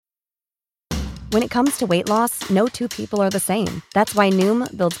When it comes to weight loss, no two people are the same. That's why Noom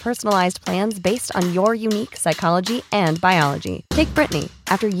builds personalized plans based on your unique psychology and biology. Take Brittany.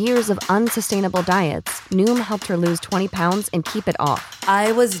 After years of unsustainable diets, Noom helped her lose 20 pounds and keep it off.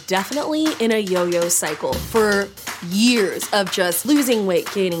 I was definitely in a yo-yo cycle for years of just losing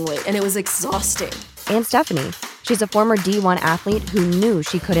weight, gaining weight, and it was exhausting. And Stephanie. She's a former D1 athlete who knew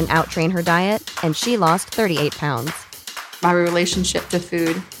she couldn't outtrain her diet, and she lost 38 pounds. My relationship to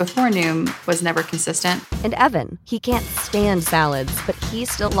food before Noom was never consistent. And Evan, he can't stand salads, but he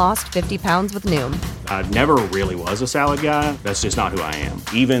still lost 50 pounds with Noom. I never really was a salad guy. That's just not who I am.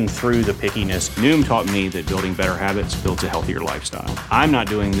 Even through the pickiness, Noom taught me that building better habits builds a healthier lifestyle. I'm not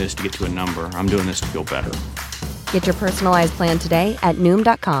doing this to get to a number. I'm doing this to feel better. Get your personalized plan today at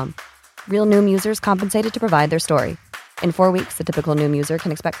Noom.com. Real Noom users compensated to provide their story. In 4 weeks, the typical Noom user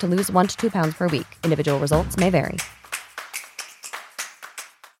can expect to lose 1 to 2 pounds per week. Individual results may vary.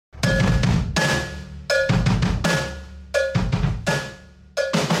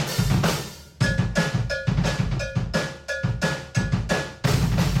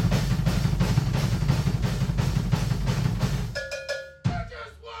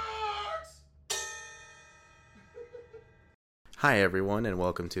 Hi everyone, and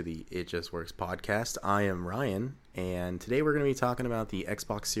welcome to the It Just Works podcast. I am Ryan, and today we're going to be talking about the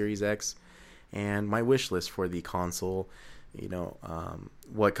Xbox Series X and my wish list for the console.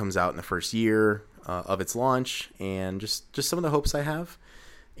 What comes out in the first year of its launch, and just some of the hopes I have.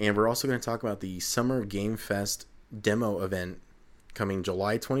 And we're also going to talk about the Summer Game Fest demo event coming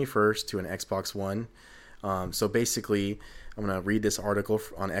July 21st to an Xbox One. So basically, I'm going to read this article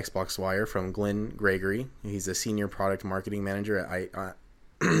on Xbox Wire from Glenn Gregory. He's a senior product marketing manager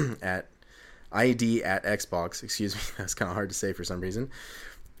at ID at Xbox. Excuse me, that's kind of hard to say for some reason.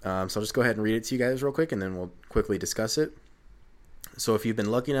 So I'll just go ahead and read it to you guys real quick, and then we'll quickly discuss it. So if you've been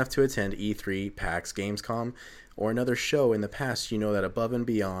lucky enough to attend E3, PAX, Gamescom, or another show in the past, you know that above and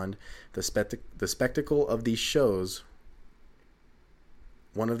beyond the spectacle of these shows,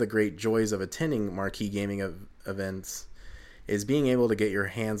 one of the great joys of attending marquee gaming events is being able to get your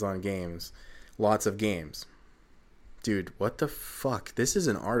hands on games. Lots of games. Dude, what the fuck? This is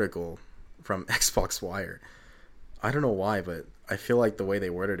an article from Xbox Wire. I don't know why, but I feel like the way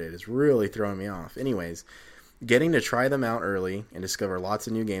they worded it is really throwing me off. Anyways, getting to try them out early and discover lots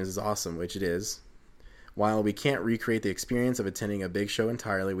of new games is awesome, which it is. While we can't recreate the experience of attending a big show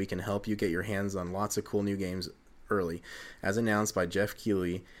entirely, we can help you get your hands on lots of cool new games early. As announced by Jeff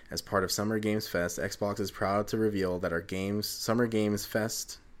Keighley as part of Summer Games Fest, Xbox is proud to reveal that our Summer Games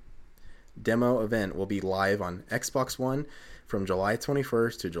Fest demo event will be live on Xbox One from July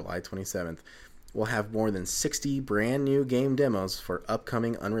 21st to July 27th. We'll have more than 60 brand new game demos for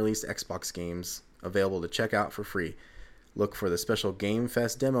upcoming unreleased Xbox games available to check out for free. Look for the special Game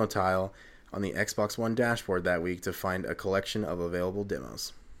Fest demo tile on the Xbox One dashboard that week to find a collection of available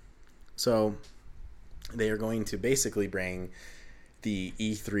demos. So they are going to basically bring the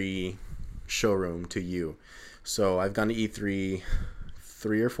E3 showroom to you. So I've gone to E3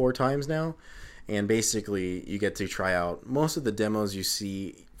 3 or 4 times now, and basically you get to try out most of the demos you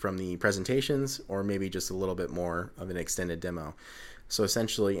see from the presentations, or maybe just a little bit more of an extended demo. So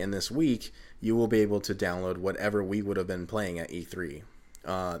essentially in this week, you will be able to download whatever we would have been playing at E3.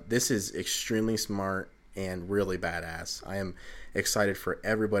 This is extremely smart and really badass. I am excited for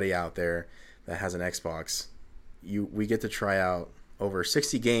everybody out there that has an Xbox. We get to try out over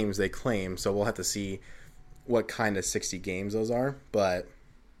 60 games they claim, so we'll have to see what kind of 60 games those are, but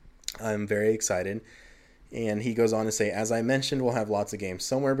I'm very excited. And he goes on to say, as I mentioned, we'll have lots of games,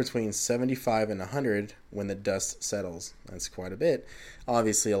 somewhere between 75 and 100 when the dust settles. That's quite a bit.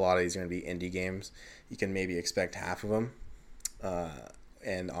 Obviously, a lot of these are going to be indie games. You can maybe expect half of them.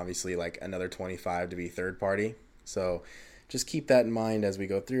 And obviously, like another 25 to be third party. So just keep that in mind as we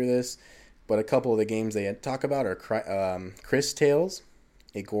go through this. But a couple of the games they talk about are Chris Tales,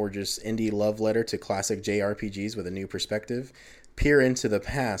 a gorgeous indie love letter to classic JRPGs with a new perspective. Peer into the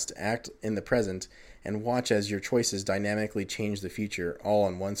past, act in the present, and watch as your choices dynamically change the future, all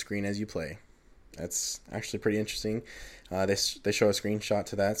on one screen as you play. That's actually pretty interesting. They show a screenshot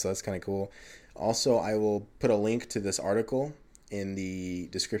to that, so that's kind of cool. Also, I will put a link to this article in the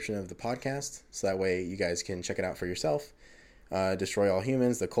description of the podcast, so that way you guys can check it out for yourself. Destroy All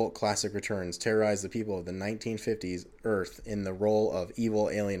Humans, the cult classic returns. Terrorize the people of the 1950s Earth in the role of evil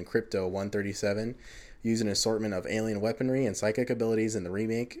alien Crypto-137. Use an assortment of alien weaponry and psychic abilities in the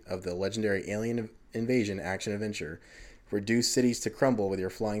remake of the legendary Alien Invasion action-adventure. Reduce cities to crumble with your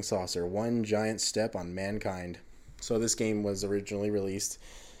flying saucer. One giant step on mankind. So this game was originally released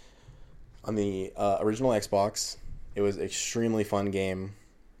on the original Xbox. It was an extremely fun game.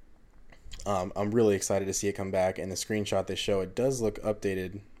 I'm really excited to see it come back, and the screenshot they show, it does look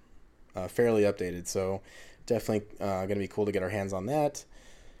updated, fairly updated, so definitely going to be cool to get our hands on that.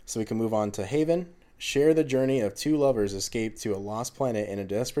 So we can move on to Haven. Share the journey of two lovers escape to a lost planet in a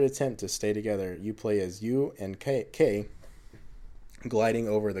desperate attempt to stay together. You play as you and Kay gliding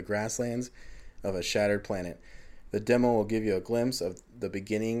over the grasslands of a shattered planet. The demo will give you a glimpse of the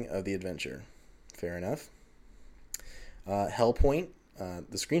beginning of the adventure. Fair enough. Hellpoint.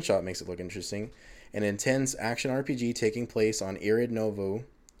 The screenshot makes it look interesting. An intense action RPG taking place on Irid Novo,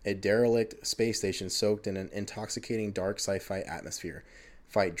 a derelict space station soaked in an intoxicating dark sci-fi atmosphere.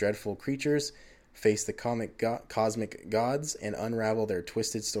 Fight dreadful creatures, face the cosmic gods, and unravel their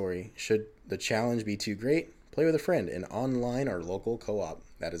twisted story. Should the challenge be too great, play with a friend in online or local co-op.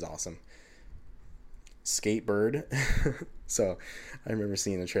 That is awesome. Skatebird. So I remember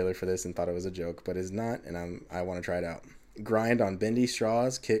seeing the trailer for this and thought it was a joke, but it's not, and I want to try it out. Grind on bendy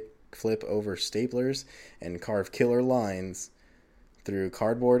straws, flip over staplers, and carve killer lines through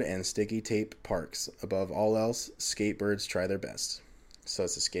cardboard and sticky tape parks. Above all else, skatebirds try their best. So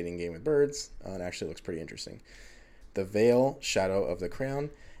it's a skating game with birds. It actually looks pretty interesting. The Veil, Shadow of the Crown,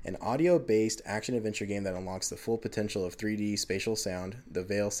 an audio-based action-adventure game that unlocks the full potential of 3D spatial sound. The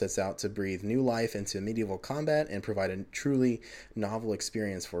Veil sets out to breathe new life into medieval combat and provide a truly novel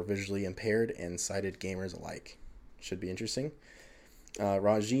experience for visually impaired and sighted gamers alike. Should be interesting.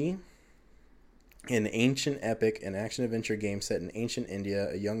 Raji, an ancient epic, an action-adventure game set in ancient India.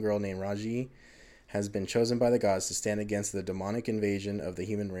 A young girl named Raji has been chosen by the gods to stand against the demonic invasion of the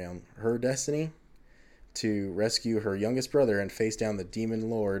human realm. Her destiny? To rescue her youngest brother and face down the demon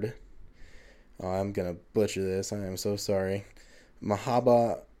lord. Oh, I'm going to butcher this. I am so sorry.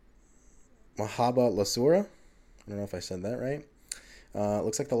 Mahaba Lasura? I don't know if I said that right.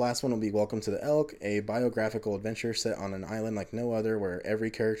 Looks like the last one will be Welcome to the Elk, a biographical adventure set on an island like no other where every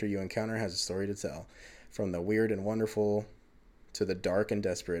character you encounter has a story to tell. From the weird and wonderful to the dark and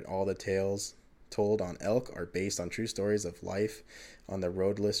desperate, all the tales told on Elk are based on true stories of life on the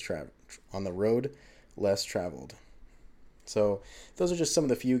road less traveled. So those are just some of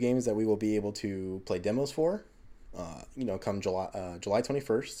the few games that we will be able to play demos for, come July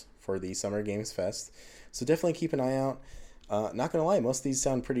 21st for the Summer Games Fest. So definitely keep an eye out. Not gonna lie, most of these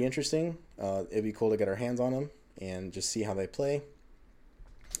sound pretty interesting. It'd be cool to get our hands on them and just see how they play.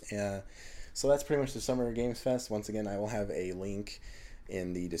 So that's pretty much the Summer Games Fest. Once again, I will have a link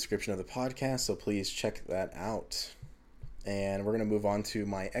in the description of the podcast, so please check that out. And we're going to move on to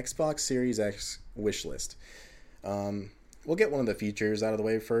my Xbox Series X wish list. We'll get one of the features out of the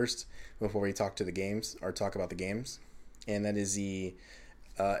way first before we talk about the games. And that is the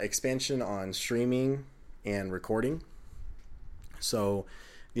expansion on streaming and recording. So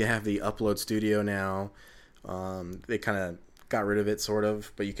you have the Upload Studio now. They kind of got rid of it, sort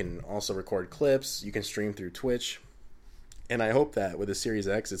of, but you can also record clips. You can stream through Twitch. And I hope that with the Series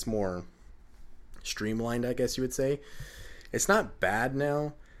X, it's more streamlined, I guess you would say. It's not bad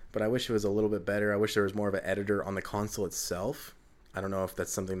now, but I wish it was a little bit better. I wish there was more of an editor on the console itself. I don't know if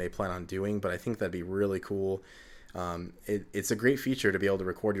that's something they plan on doing, but I think that'd be really cool. It's a great feature to be able to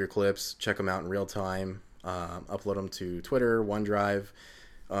record your clips, check them out in real time, upload them to Twitter, OneDrive,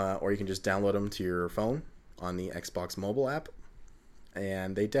 or you can just download them to your phone on the Xbox mobile app.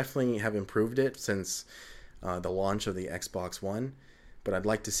 And they definitely have improved it since the launch of the Xbox One, but I'd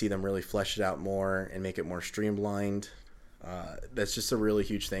like to see them really flesh it out more and make it more streamlined. That's just a really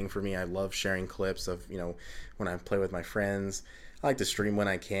huge thing for me. I love sharing clips of, when I play with my friends. I like to stream when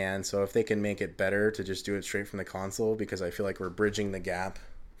I can, so if they can make it better to just do it straight from the console, because I feel like we're bridging the gap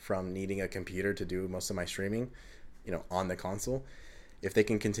from needing a computer to do most of my streaming, on the console. If they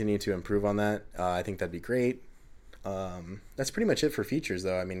can continue to improve on that, I think that'd be great. That's pretty much it for features,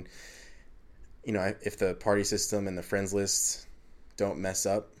 though. I mean, if the party system and the friends lists don't mess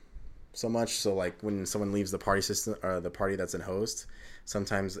up so much, so like when someone leaves the party system or the party that's in host,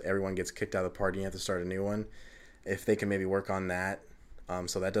 sometimes everyone gets kicked out of the party and you have to start a new one. If they can maybe work on that,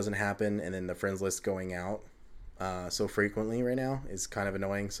 so that doesn't happen, and then the friends list going out so frequently right now is kind of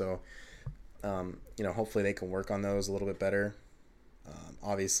annoying. So hopefully they can work on those a little bit better.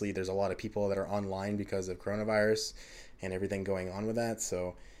 Obviously there's a lot of people that are online because of coronavirus and everything going on with that,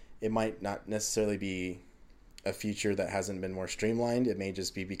 so it might not necessarily be a feature that hasn't been more streamlined. It may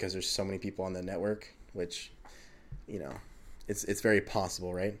just be because there's so many people on the network, which, it's very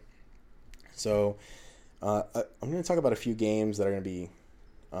possible, right? So I'm going to talk about a few games that are going to be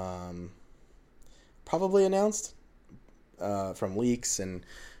probably announced from leaks, and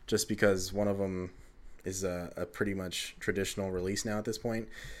just because one of them is a pretty much traditional release now at this point.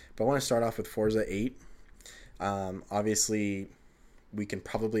 But I want to start off with Forza 8. Obviously, we can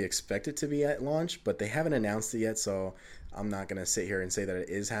probably expect it to be at launch, but they haven't announced it yet, so I'm not going to sit here and say that it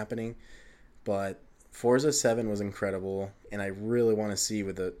is happening. But Forza 7 was incredible, and I really want to see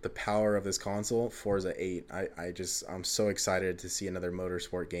with the power of this console, Forza 8. I'm so excited to see another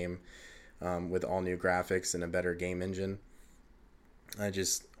motorsport game with all new graphics and a better game engine.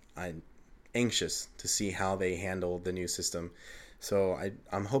 I'm anxious to see how they handle the new system. So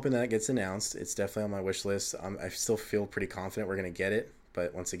I'm hoping that gets announced. It's definitely on my wish list. I still feel pretty confident we're going to get it,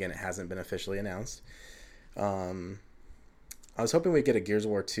 but once again, it hasn't been officially announced. I was hoping we'd get a Gears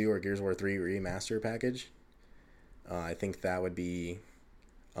of War 2 or Gears of War 3 remaster package. I think that would be,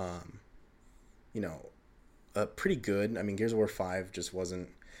 pretty good. I mean, Gears of War 5 just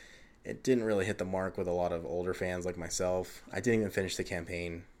it didn't really hit the mark with a lot of older fans like myself. I didn't even finish the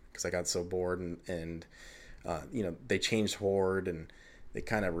campaign because I got so bored and they changed Horde and they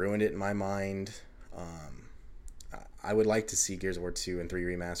kind of ruined it in my mind. I would like to see Gears of War 2 and 3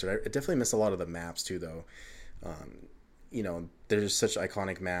 remastered. I definitely miss a lot of the maps too, though. There's such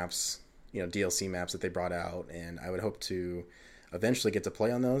iconic maps, DLC maps that they brought out, and I would hope to eventually get to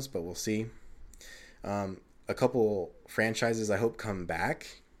play on those, but we'll see. A couple franchises I hope come back.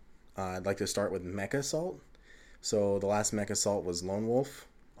 I'd like to start with Mecha Assault. So the last Mecha Assault was Lone Wolf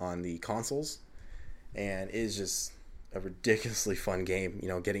on the consoles, and it is just a ridiculously fun game,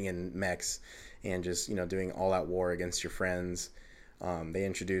 getting in mechs and just, doing all-out war against your friends. They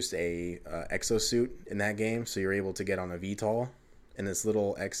introduced a exosuit in that game, so you're able to get on a VTOL in this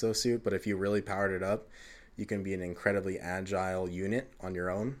little exosuit, but if you really powered it up, you can be an incredibly agile unit on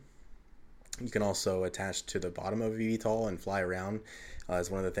your own. You can also attach to the bottom of a VTOL and fly around. Is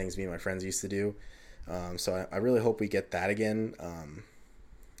one of the things me and my friends used to do. So I really hope we get that again.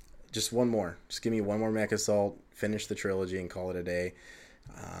 Just one more. Just give me one more Mech Assault, finish the trilogy, and call it a day.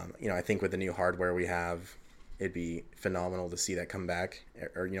 I think with the new hardware we have, it'd be phenomenal to see that come back,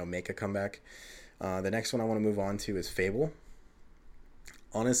 or make a comeback. The next one I want to move on to is Fable.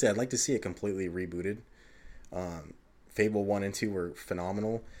 Honestly, I'd like to see it completely rebooted. Fable 1 and 2 were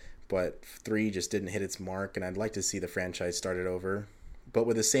phenomenal, but 3 just didn't hit its mark, and I'd like to see the franchise started over, but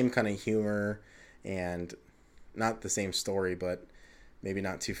with the same kind of humor and not the same story, but maybe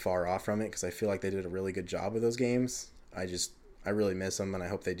not too far off from it, because I feel like they did a really good job with those games. I really miss them, and I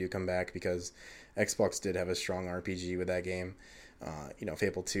hope they do come back, because Xbox did have a strong RPG with that game.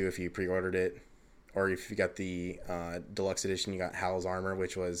 Fable 2, if you pre-ordered it, or if you got the deluxe edition, you got Hal's armor,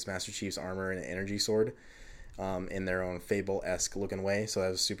 which was Master Chief's armor and an energy sword in their own Fable-esque looking way, so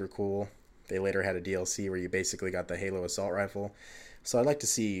that was super cool. They later had a DLC where you basically got the Halo assault rifle. So I'd like to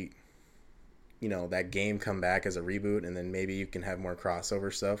see, that game come back as a reboot, and then maybe you can have more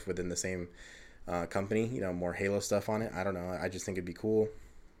crossover stuff within the same company, more Halo stuff on it. I don't know. I just think it'd be cool.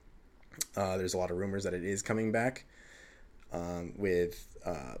 There's a lot of rumors that it is coming back with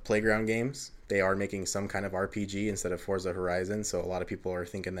Playground Games. They are making some kind of RPG instead of Forza Horizon, so a lot of people are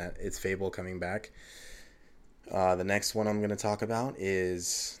thinking that it's Fable coming back. The next one I'm going to talk about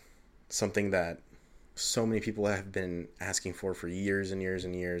is something that so many people have been asking for years and years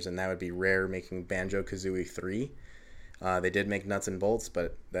and years, and that would be Rare making Banjo-Kazooie 3. They did make Nuts and Bolts,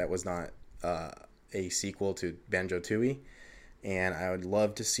 but that was not a sequel to Banjo-Tooie, and I would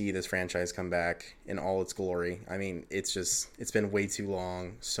love to see this franchise come back in all its glory. I mean, it's been way too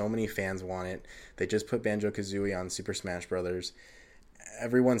long. So many fans want it. They just put Banjo-Kazooie on Super Smash Brothers.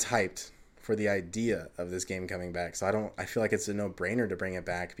 Everyone's hyped for the idea of this game coming back. So I feel like it's a no-brainer to bring it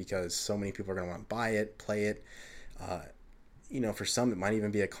back, because so many people are going to want to buy it, play it. For some, it might even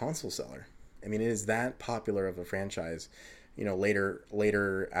be a console seller. I mean, it is that popular of a franchise.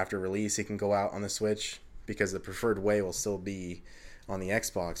 Later after release, it can go out on the Switch, because the preferred way will still be on the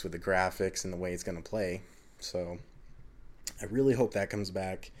Xbox with the graphics and the way it's going to play. So I really hope that comes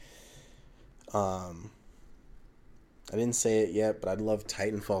back. I didn't say it yet, but I'd love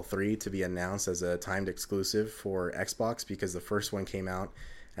Titanfall 3 to be announced as a timed exclusive for Xbox, because the first one came out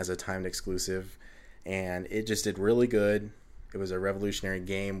as a timed exclusive, and it just did really good. It was a revolutionary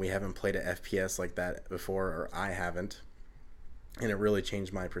game. We haven't played a FPS like that before, or I haven't, and it really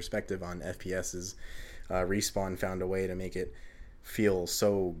changed my perspective on FPSs. Respawn found a way to make it feel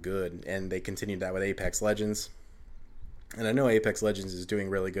so good, and they continued that with Apex Legends. And I know Apex Legends is doing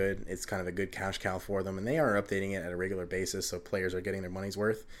really good. It's kind of a good cash cow for them, and they are updating it at a regular basis, so players are getting their money's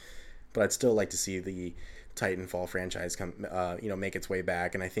worth. But I'd still like to see the Titanfall franchise make its way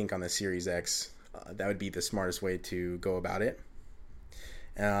back, and I think on the Series X, that would be the smartest way to go about it.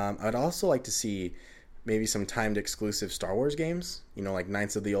 I'd also like to see maybe some timed exclusive Star Wars games, like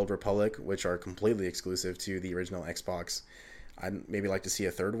Knights of the Old Republic, which are completely exclusive to the original Xbox. I'd maybe like to see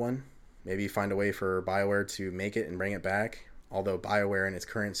a third one. Maybe find a way for BioWare to make it and bring it back. although BioWare in its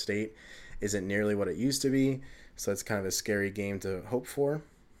current state isn't nearly what it used to be. So it's kind of a scary game to hope for.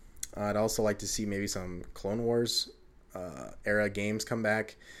 I'd also like to see maybe some Clone Wars era games come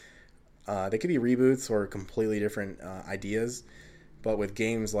back. They could be reboots or completely different ideas. But with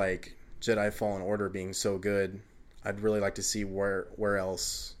games like Jedi Fallen Order being so good, I'd really like to see where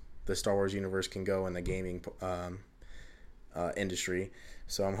else the Star Wars universe can go in the gaming industry.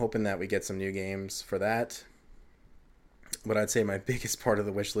 So I'm hoping that we get some new games for that. But I'd say my biggest part of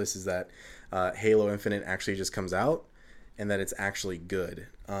the wish list is that Halo Infinite actually just comes out and that it's actually good.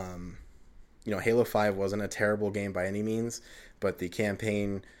 Halo 5 wasn't a terrible game by any means, but the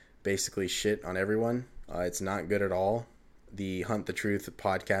campaign basically shit on everyone. It's not good at all. The Hunt the Truth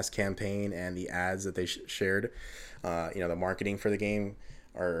podcast campaign and the ads that they shared, the marketing for the game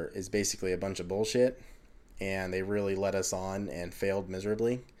is basically a bunch of bullshit, and they really let us on and failed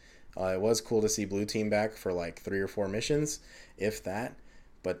miserably. It was cool to see Blue Team back for like 3 or 4 missions, if that,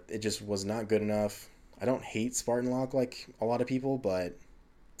 but it just was not good enough. I don't hate Spartan Locke like a lot of people, but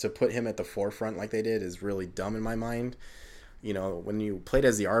to put him at the forefront like they did is really dumb in my mind. When you played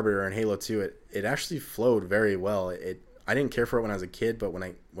as the Arbiter in Halo 2, it actually flowed very well. I didn't care for it when I was a kid, but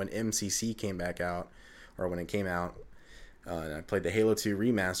when MCC came back out, or when it came out, and I played the Halo 2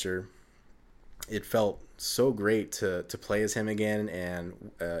 remaster, it felt so great to play as him again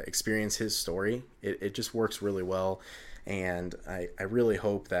and experience his story. It just works really well, and I really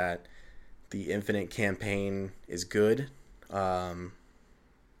hope that the Infinite campaign is good.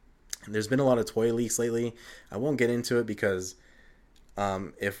 There's been a lot of toy leaks lately. I won't get into it because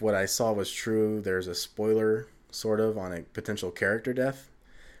if what I saw was true, there's a spoiler sort of on a potential character death.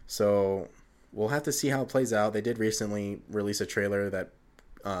 So we'll have to see how it plays out. They did recently release a trailer that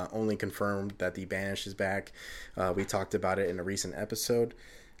only confirmed that the Banished is back. We talked about it in a recent episode,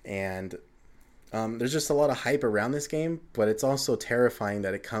 and there's just a lot of hype around this game, but it's also terrifying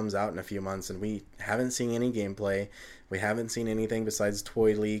that it comes out in a few months and we haven't seen any gameplay. We haven't seen anything besides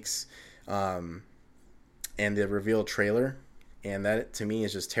toy leaks and the reveal trailer, and that to me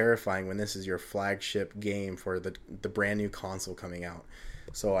is just terrifying when this is your flagship game for the brand new console coming out.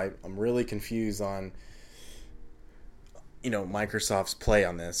 So I'm really confused on Microsoft's play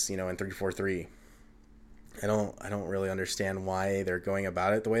on this, in 343. I don't really understand why they're going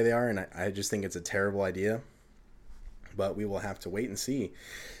about it the way they are, and I just think it's a terrible idea. But we will have to wait and see.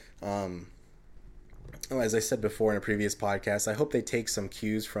 As I said before in a previous podcast, I hope they take some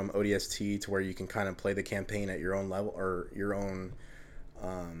cues from ODST to where you can kind of play the campaign at your own level, or your own,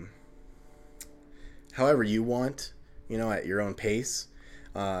 however you want, at your own pace.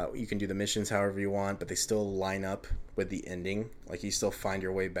 You can do the missions however you want, but they still line up with the ending. Like, you still find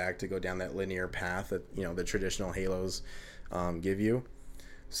your way back to go down that linear path that the traditional Halos give you.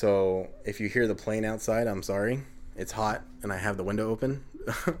 So if you hear the plane outside, I'm sorry, it's hot and I have the window open.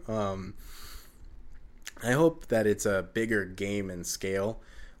 I hope that it's a bigger game in scale.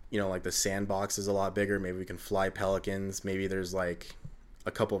 Like the sandbox is a lot bigger. Maybe we can fly Pelicans. Maybe there's like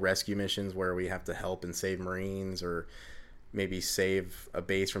a couple rescue missions where we have to help and save Marines, or maybe save a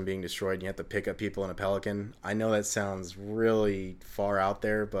base from being destroyed and you have to pick up people in a Pelican. I know that sounds really far out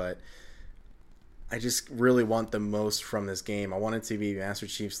there, but I just really want the most from this game. I want it to be Master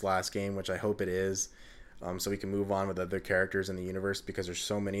Chief's last game, which I hope it is, so we can move on with other characters in the universe, because there's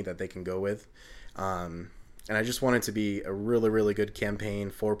so many that they can go with. And I just want it to be a really, really good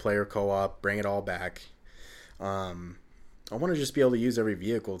campaign, 4-player co-op, bring it all back. I want to just be able to use every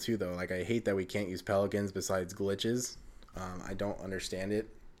vehicle too, though. Like, I hate that we can't use Pelicans besides glitches. I don't understand it,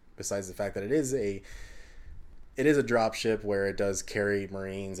 besides the fact that it is a dropship where it does carry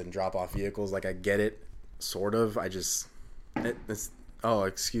Marines and drop off vehicles. Like, I get it, sort of. Excuse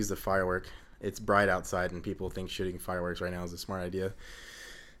the firework. It's bright outside and people think shooting fireworks right now is a smart idea.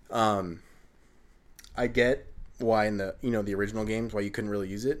 I get why in the the original games why you couldn't really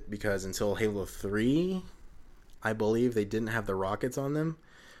use it, because until Halo 3, I believe they didn't have the rockets on them,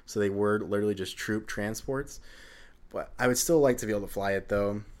 so they were literally just troop transports. But I would still like to be able to fly it,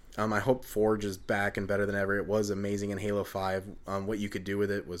 though. I hope Forge is back and better than ever. It was amazing in Halo 5. What you could do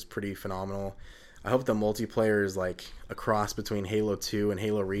with it was pretty phenomenal. I hope the multiplayer is like a cross between Halo 2 and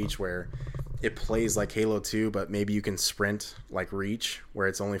Halo Reach, where it plays like Halo 2, but maybe you can sprint like Reach, where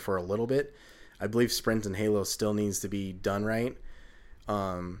it's only for a little bit. I believe sprint in Halo still needs to be done right.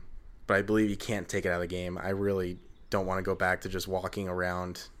 But I believe you can't take it out of the game. I really don't want to go back to just walking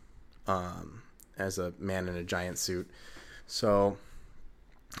around as a man in a giant suit. So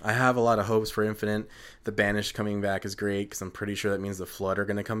I have a lot of hopes for Infinite. The Banished coming back is great, because I'm pretty sure that means the Flood are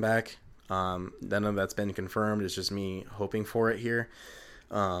going to come back. None of that's been confirmed. It's just me hoping for it here.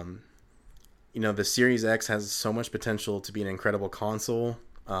 the Series X has so much potential to be an incredible console.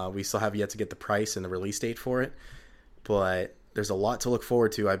 We still have yet to get the price and the release date for it, but there's a lot to look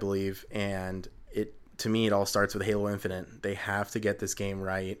forward to, I believe. And to me, it all starts with Halo Infinite. They have to get this game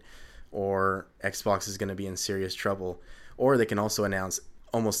right, or Xbox is going to be in serious trouble. Or they can also announce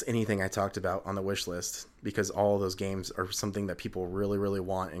almost anything I talked about on the wish list, because all of those games are something that people really, really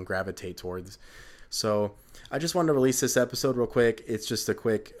want and gravitate towards. So I just wanted to release this episode real quick. It's just a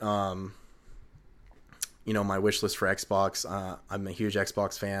quick, my wish list for Xbox. I'm a huge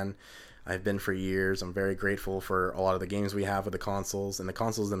Xbox fan. I've been for years. I'm very grateful for a lot of the games we have with the consoles and the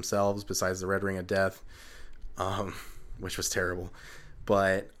consoles themselves, besides the Red Ring of Death, which was terrible.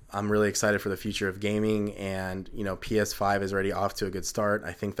 But I'm really excited for the future of gaming, and PS5 is already off to a good start.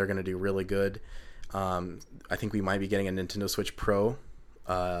 I think they're going to do really good. I think we might be getting a Nintendo Switch Pro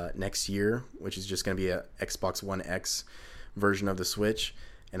next year, which is just going to be a Xbox One X version of the Switch,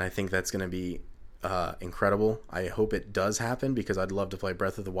 and I think that's going to be incredible. I hope it does happen, because I'd love to play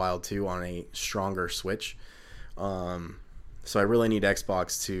Breath of the Wild 2 on a stronger Switch. So I really need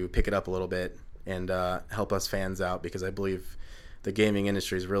Xbox to pick it up a little bit and help us fans out, because I believe the gaming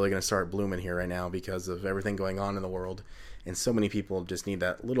industry is really going to start blooming here right now because of everything going on in the world, and so many people just need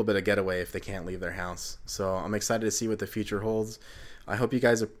that little bit of getaway if they can't leave their house. So I'm excited to see what the future holds. I hope you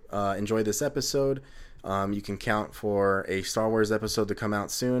guys enjoyed this episode. You can count for a Star Wars episode to come out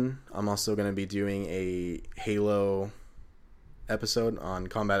soon. I'm also going to be doing a Halo episode on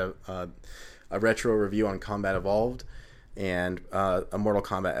a retro review on Combat Evolved, and a Mortal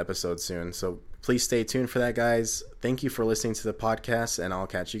Kombat episode soon. So please stay tuned for that, guys. Thank you for listening to the podcast, and I'll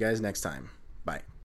catch you guys next time. Bye.